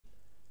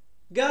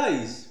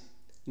Guys,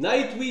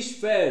 Nightwish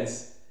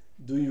fans,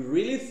 do you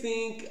really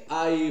think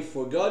I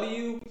forgot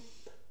you?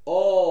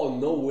 Oh,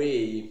 no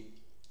way.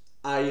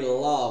 I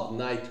love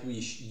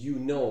Nightwish. You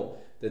know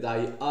that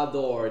I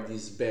adore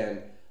this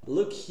band.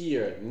 Look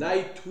here,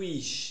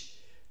 Nightwish,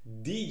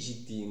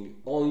 digiting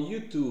on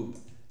YouTube,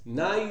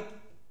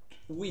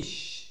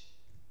 Nightwish,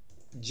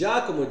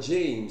 Giacomo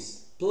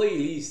James,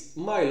 playlist,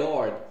 my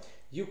lord.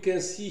 You can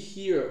see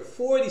here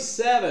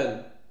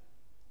 47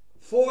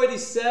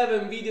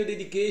 video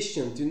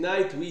dedication to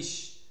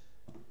Nightwish.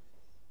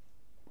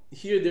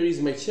 Here there is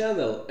my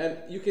channel and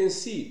you can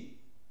see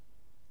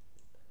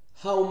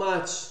how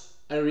much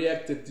I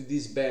reacted to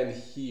this band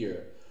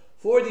here.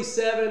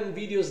 47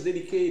 videos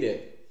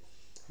dedicated,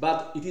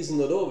 but it is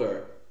not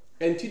over.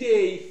 And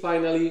today,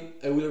 finally,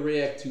 I will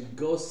react to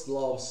Ghost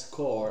Love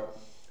Score,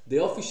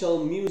 the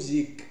official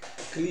music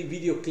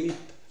video clip.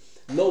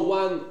 No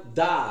one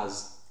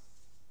does,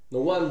 no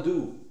one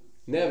do,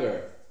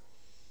 never.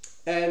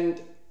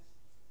 And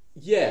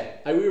yeah,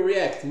 I will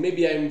react.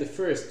 Maybe I'm the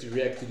first to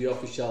react to the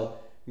official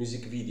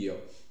music video,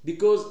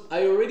 because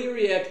I already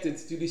reacted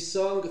to this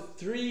song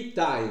 3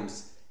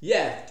 times.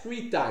 Yeah,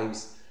 3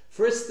 times.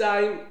 First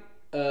time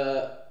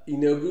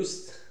in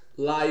August,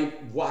 live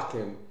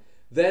Wacken.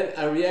 Then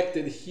I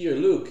reacted here,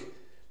 look,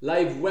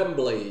 live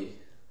Wembley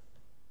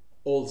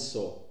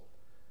also.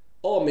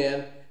 Oh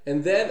man.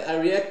 And then I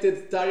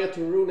reacted Tarja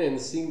Turunen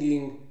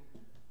singing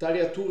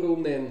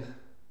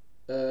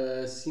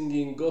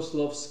singing Ghost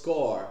Love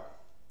Score.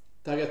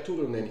 Tarja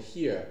Turunen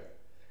here.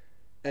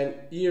 And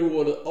here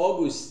was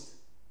August.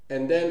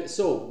 And then,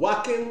 so,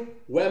 Wacken,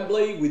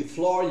 Wembley with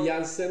Floor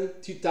Jansen,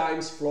 2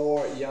 times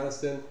Floor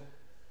Jansen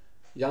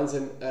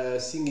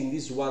singing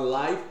this one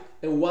live,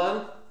 and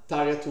 1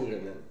 Tarja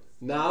Turunen.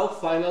 Now,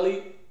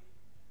 finally,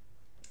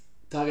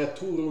 Tarja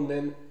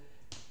Turunen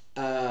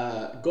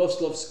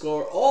Ghost Love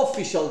Score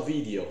official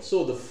video.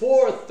 So, the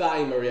 4th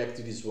time I react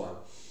to this one.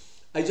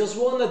 I just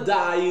wanna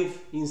dive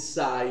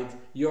inside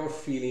your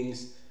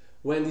feelings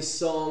when this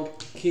song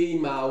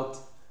came out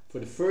for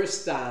the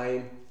first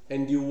time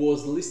and you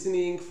was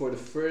listening for the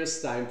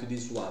first time to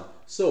this one.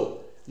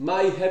 So,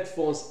 my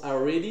headphones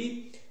are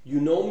ready.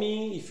 You know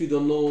me, if you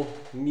don't know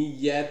me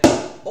yet.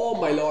 Oh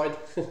my lord!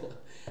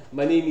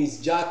 My name is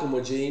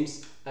Giacomo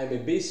James. I'm a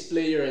bass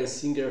player and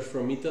singer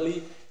from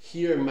Italy.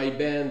 Here my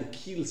band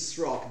Kills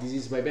Rock. This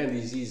is my band,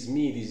 this is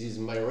me, this is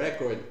my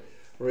record.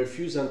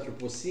 Refuse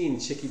Anthropocene,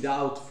 check it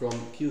out from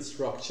Kills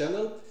Rock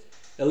channel.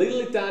 A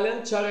little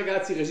Italian, ciao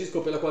ragazzi,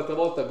 reagisco per la 4ª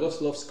volta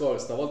Ghost Love Score,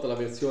 stavolta la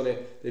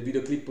versione del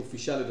videoclip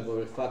ufficiale dopo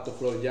aver fatto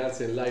Floor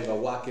Jansen live a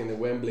Wacken e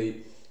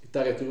Wembley e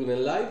Tarja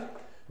Turunen live.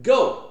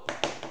 Go!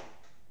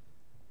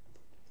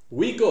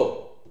 We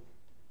go!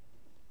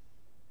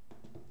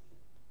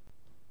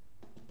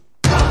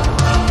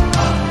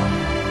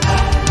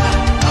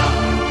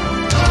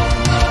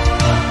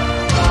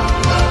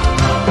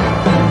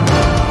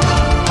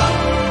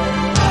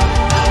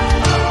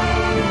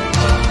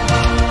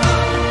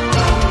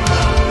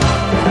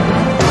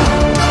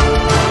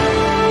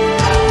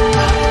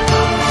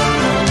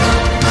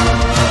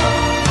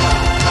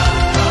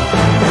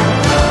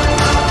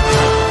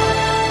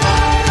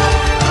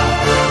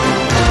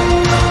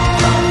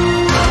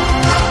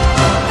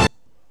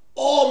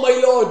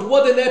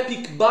 What an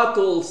epic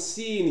battle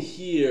scene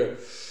here.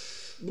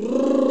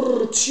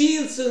 Brrr,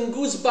 chills and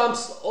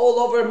goosebumps all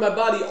over my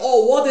body.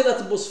 Oh, what an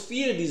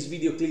atmosphere this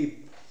video clip.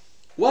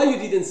 Why you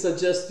didn't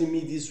suggest to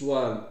me this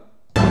one?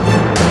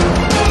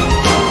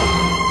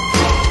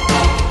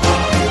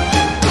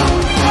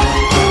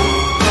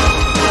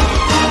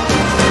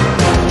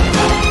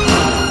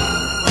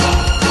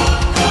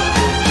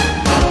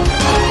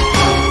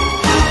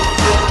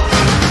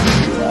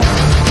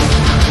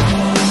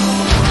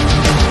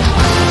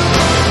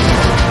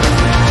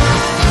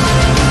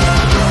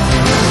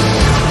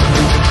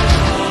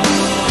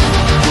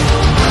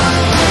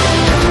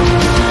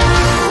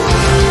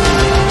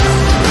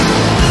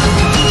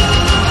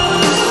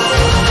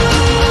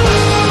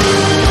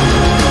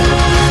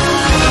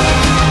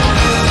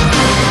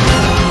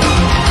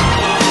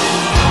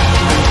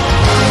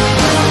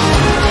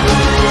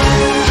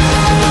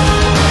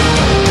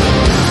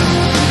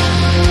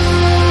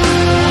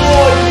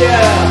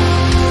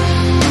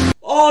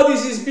 Oh,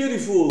 this is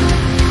beautiful!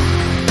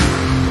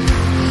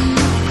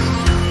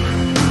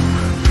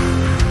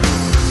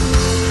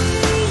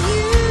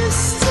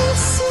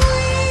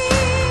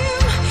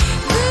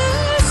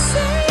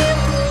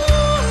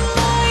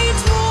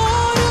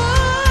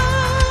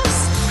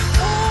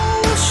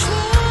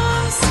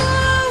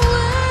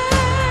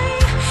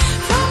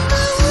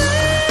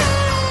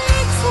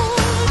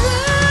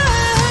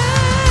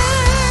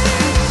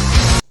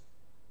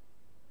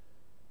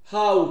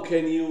 How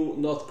can you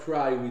not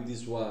cry with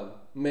this one?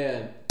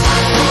 Man.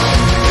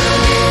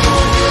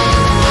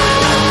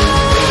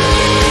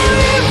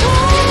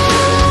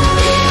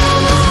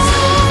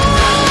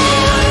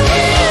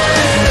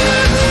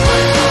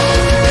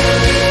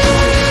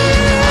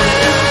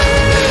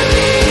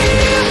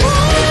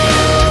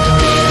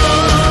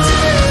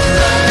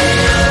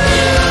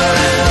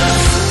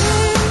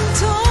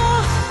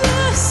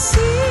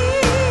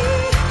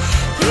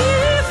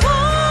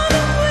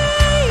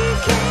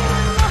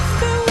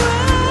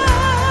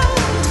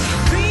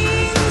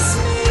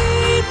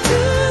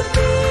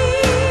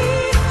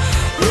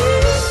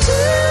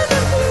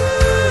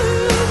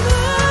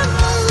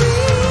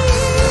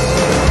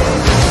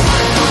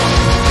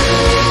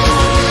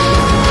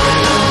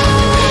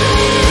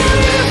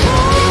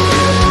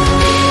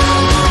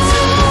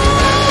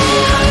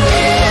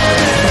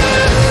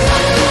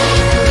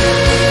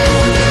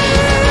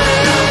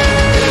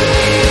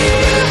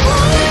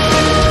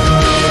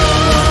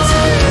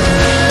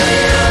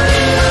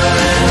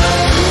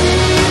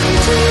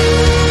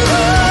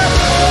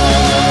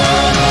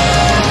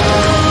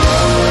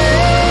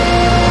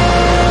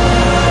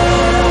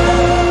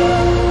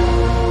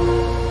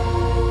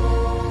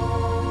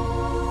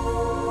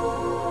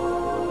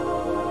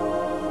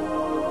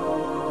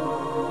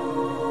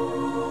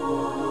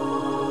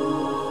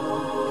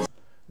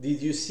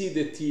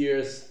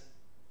 tears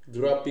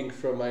dropping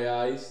from my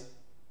eyes.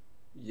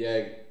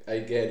 Yeah, I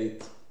get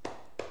it.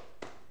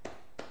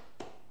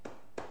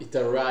 It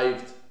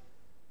arrived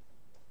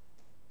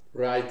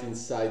right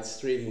inside,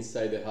 straight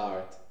inside the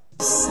heart.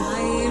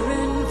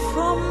 Siren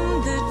from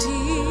the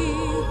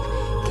deep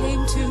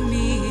came to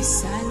me,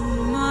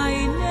 sang my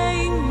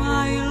name,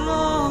 my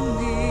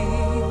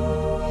longing.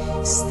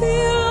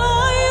 Still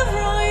I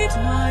write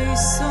my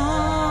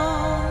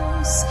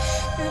songs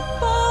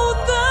about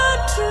that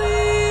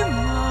dream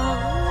of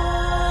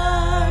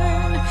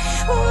mine,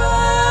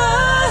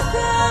 worth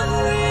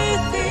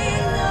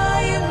everything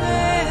I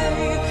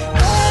may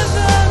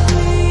ever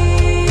be.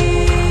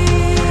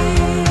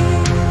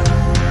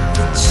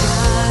 The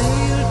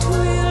child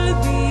will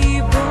be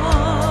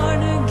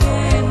born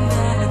again,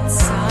 that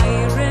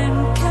siren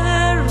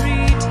carries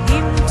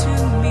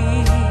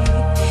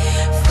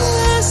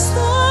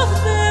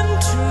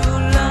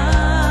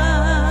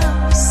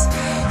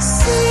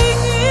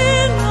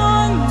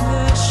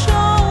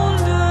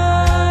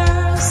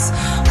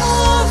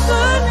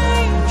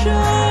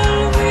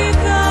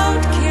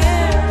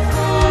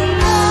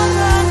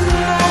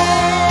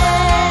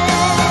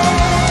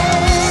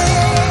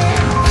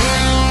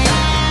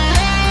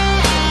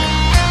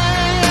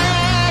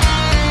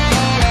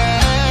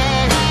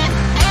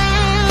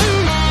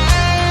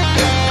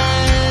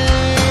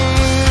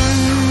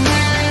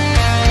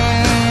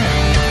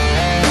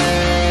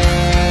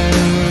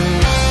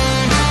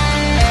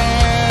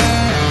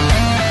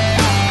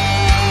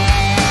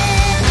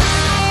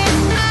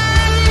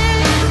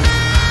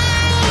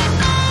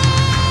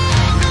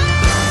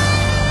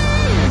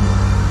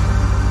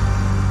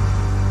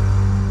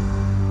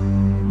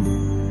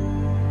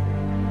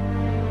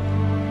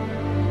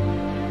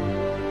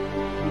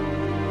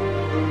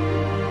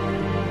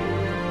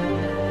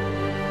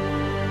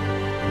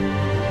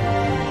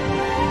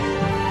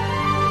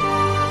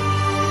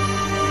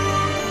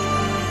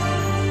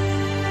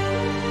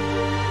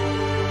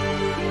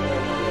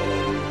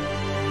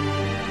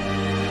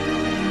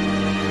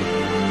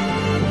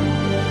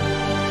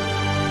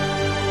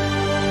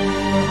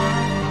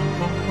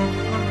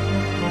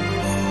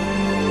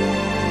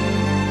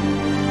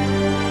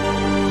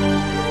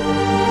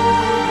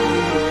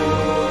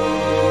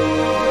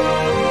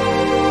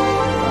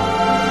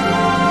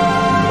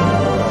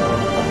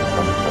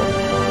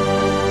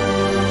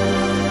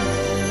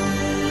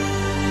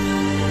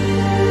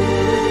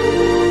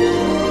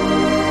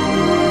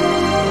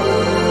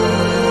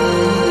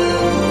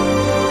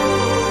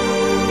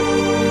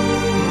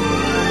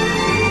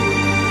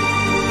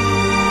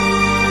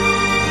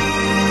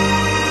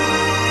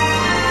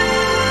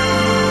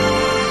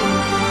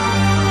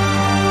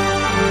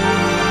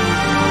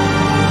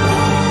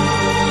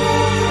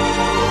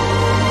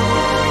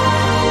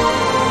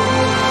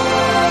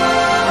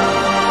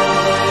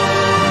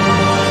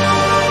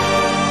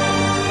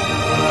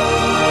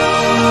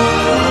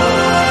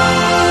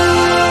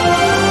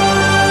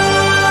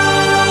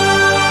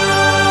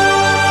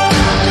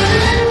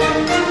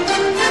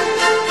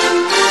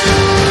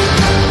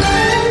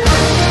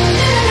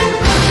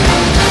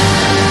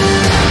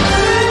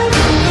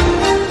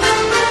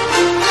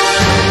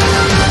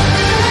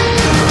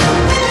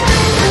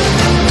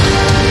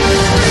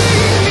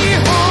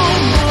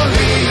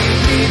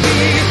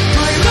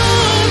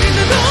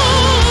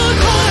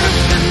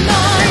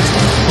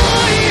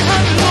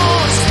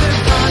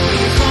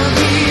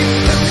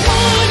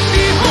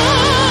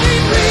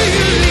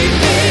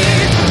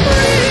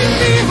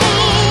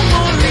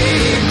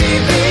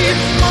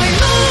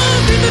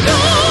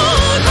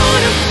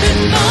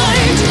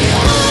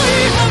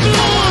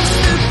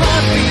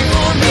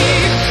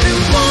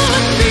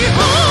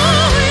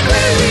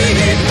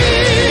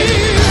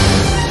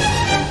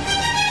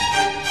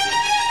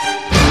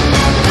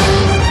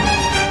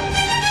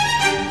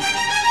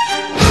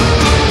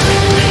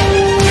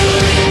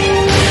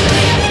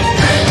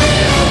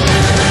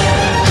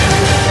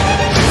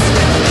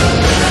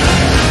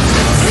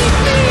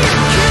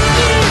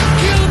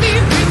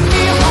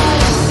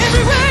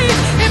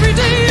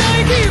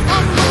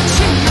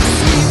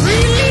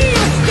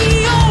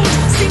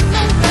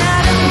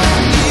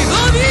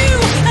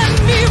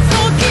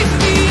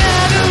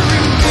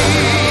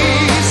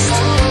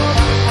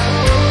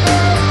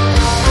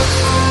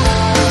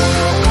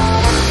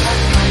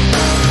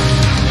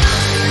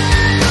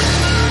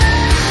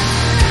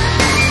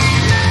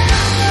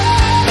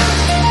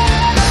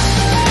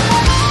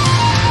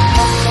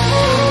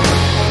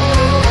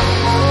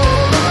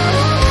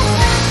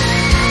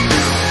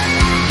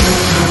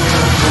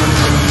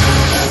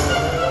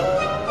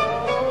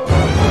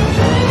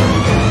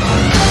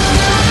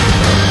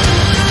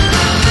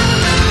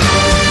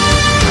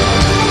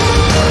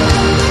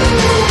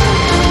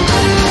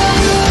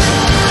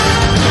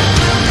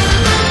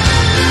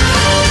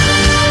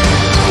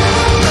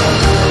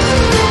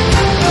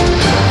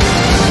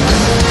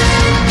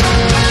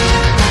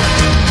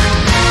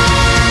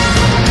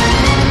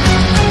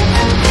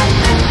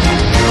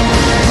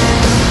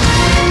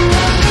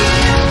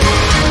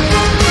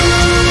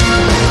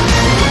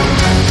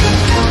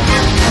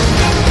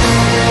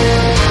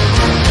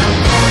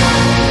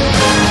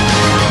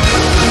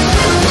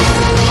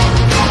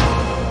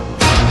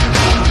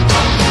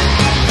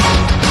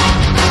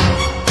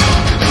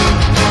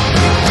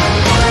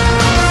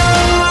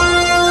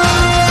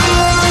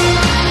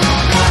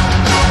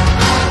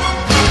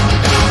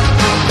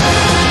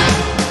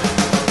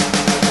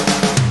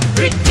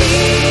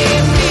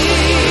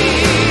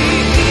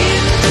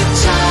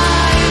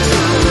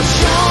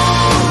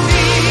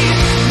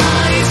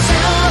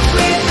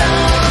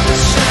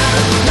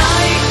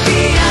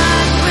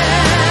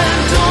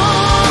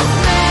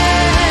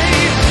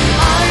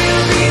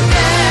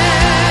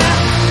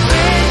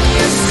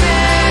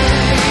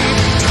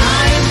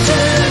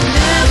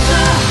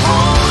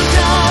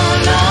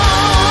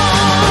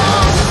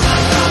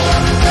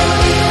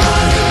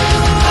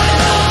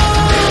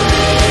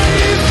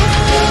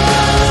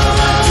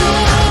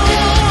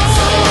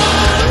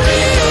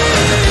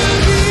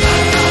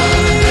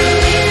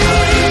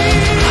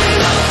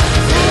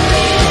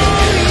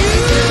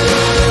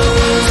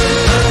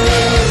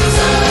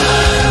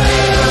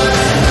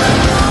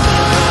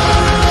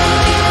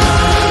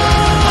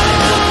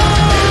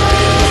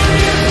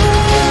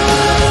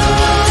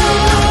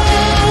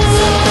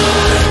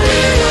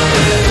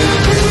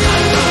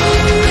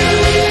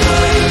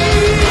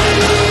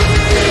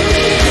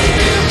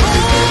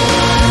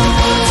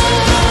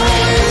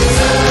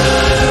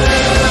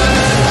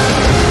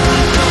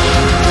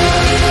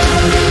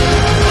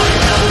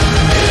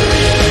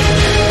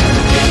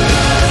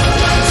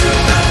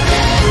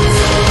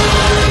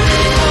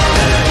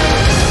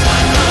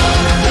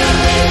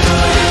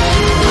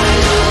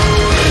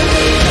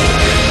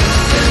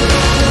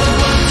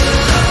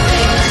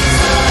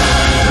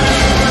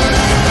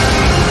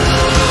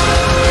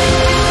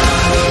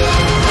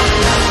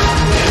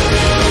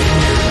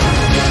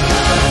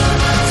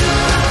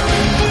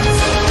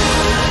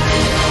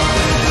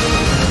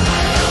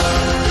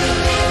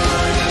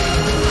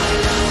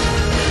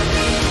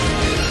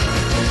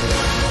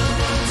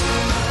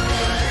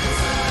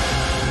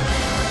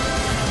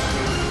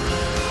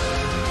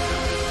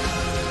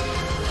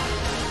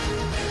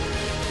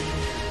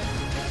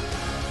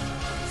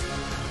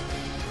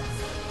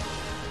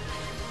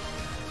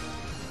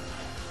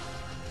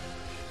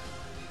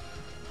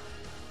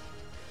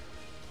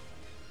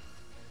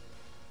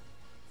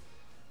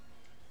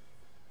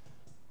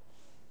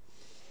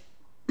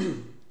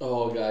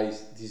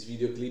guys, this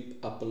video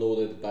clip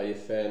uploaded by a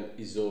fan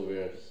is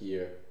over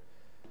here.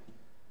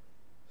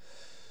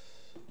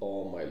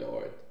 Oh my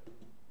lord.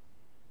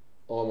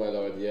 Oh my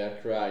lord, yeah,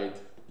 I cried.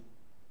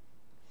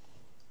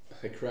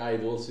 I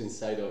cried also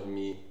inside of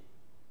me.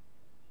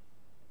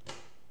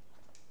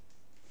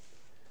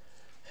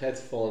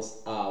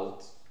 Headphones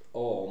out.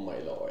 Oh my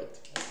lord.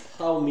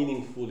 How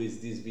meaningful is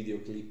this video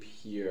clip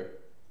here?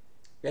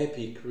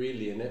 Epic,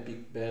 really, an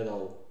epic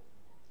battle.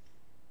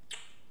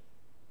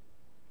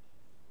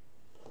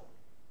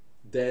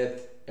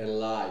 Death and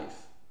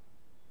life.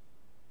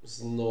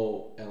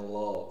 Snow and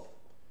love.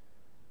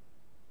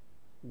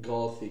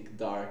 Gothic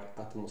dark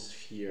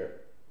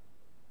atmosphere.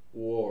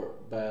 War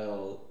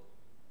battles,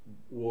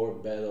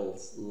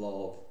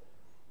 love.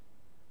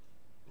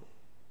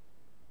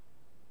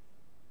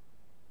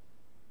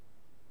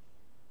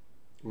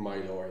 My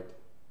lord.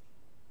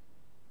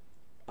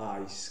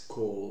 Ice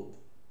cold.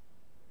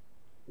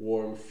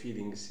 Warm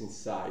feelings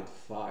inside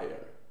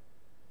fire.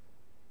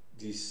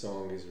 This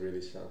song is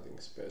really something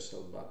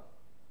special, but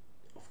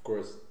of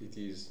course it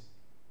is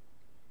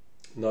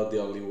not the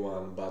only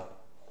one,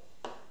 but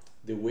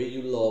the way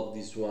you love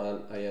this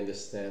one, I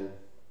understand.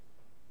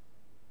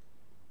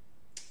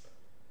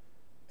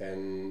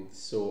 And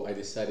so I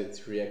decided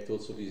to react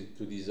also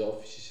to this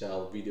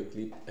official video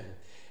clip.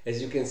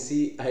 As you can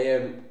see, I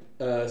am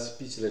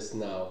speechless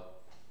now.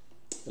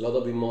 A lot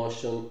of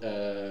emotion,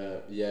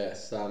 yeah,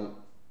 some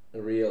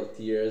real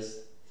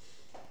tears.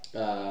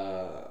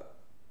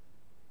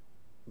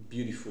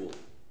 Beautiful.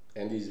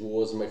 And this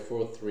was my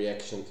fourth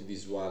reaction to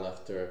this one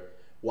after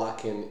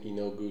Wacken in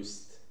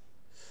August,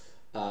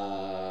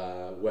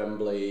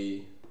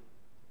 Wembley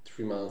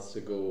 3 months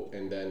ago,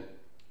 and then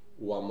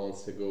 1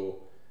 month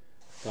ago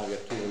Tarja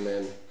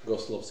Turunen,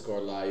 Ghost Love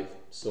Score live.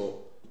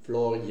 So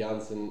Floor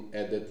Jansen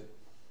added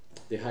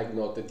the high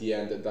note at the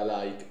end that I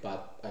like,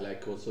 but I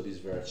like also this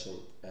version,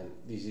 and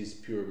this is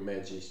pure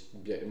magic,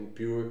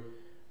 pure,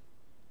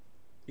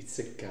 it's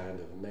a kind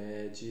of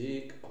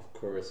magic, of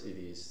course it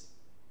is,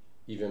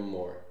 even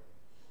more.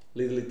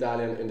 Little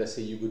Italian, and I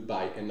say you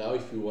goodbye. And now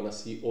if you want to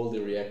see all the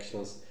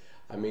reactions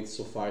I made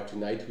so far to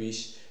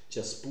Nightwish,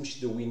 just push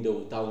the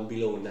window down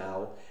below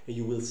now and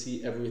you will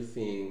see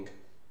everything.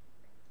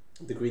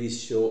 The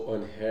greatest show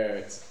on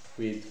earth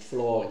with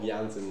Floor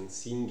Jansen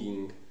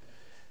singing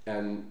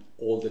and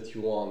all that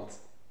you want,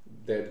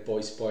 that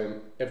voice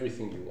poem,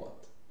 everything you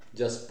want.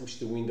 Just push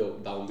the window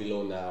down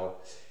below now.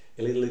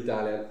 A Little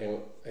Italian, and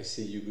I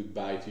say you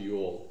goodbye to you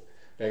all.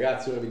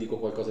 Ragazzi, ora vi dico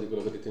qualcosa di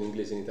quello che ho detto in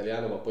inglese e in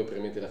italiano, ma poi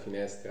premete la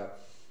finestra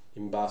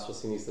in basso a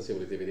sinistra se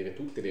volete vedere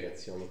tutte le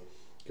reazioni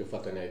che ho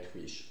fatto a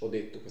Nightwish. Ho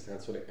detto questa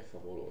canzone è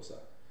favolosa,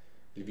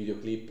 il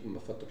videoclip mi ha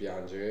fatto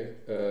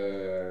piangere,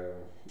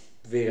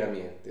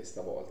 veramente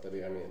stavolta,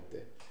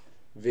 veramente,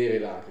 vere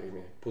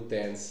lacrime,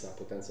 potenza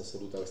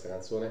assoluta questa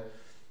canzone,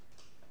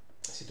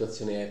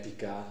 situazione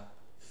epica,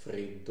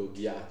 freddo,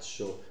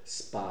 ghiaccio,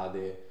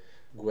 spade,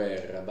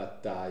 guerra,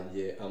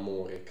 battaglie,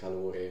 amore,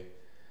 calore,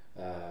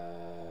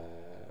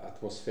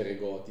 atmosfere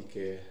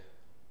gotiche,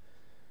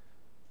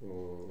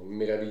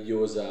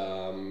 meravigliosa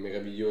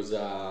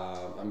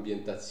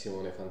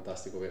ambientazione,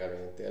 fantastico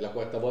veramente. È la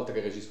quarta volta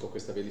che reagisco a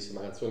questa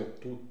bellissima canzone,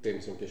 tutte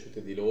mi sono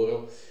piaciute di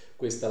loro,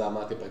 questa la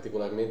amate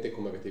particolarmente.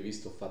 Come avete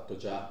visto ho fatto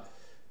già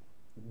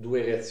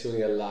 2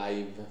 reazioni al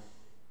live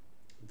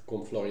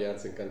con Floor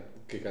Jansen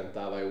che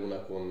cantava e una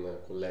con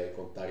lei,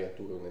 con Tarja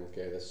Turunen,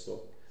 che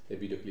adesso nel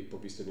videoclip ho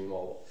visto di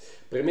nuovo.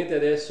 Premete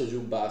adesso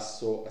giù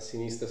basso a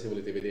sinistra se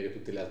volete vedere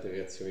tutte le altre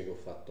reazioni che ho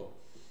fatto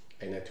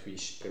ai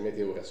Nightwish.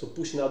 Premete ora. So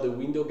push now the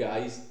window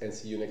guys and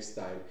see you next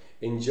time.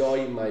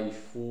 Enjoy my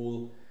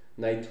full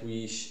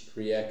Nightwish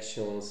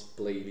reactions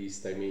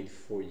playlist I made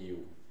for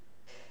you.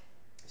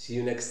 See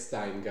you next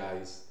time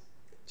guys.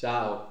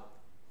 Ciao.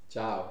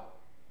 Ciao.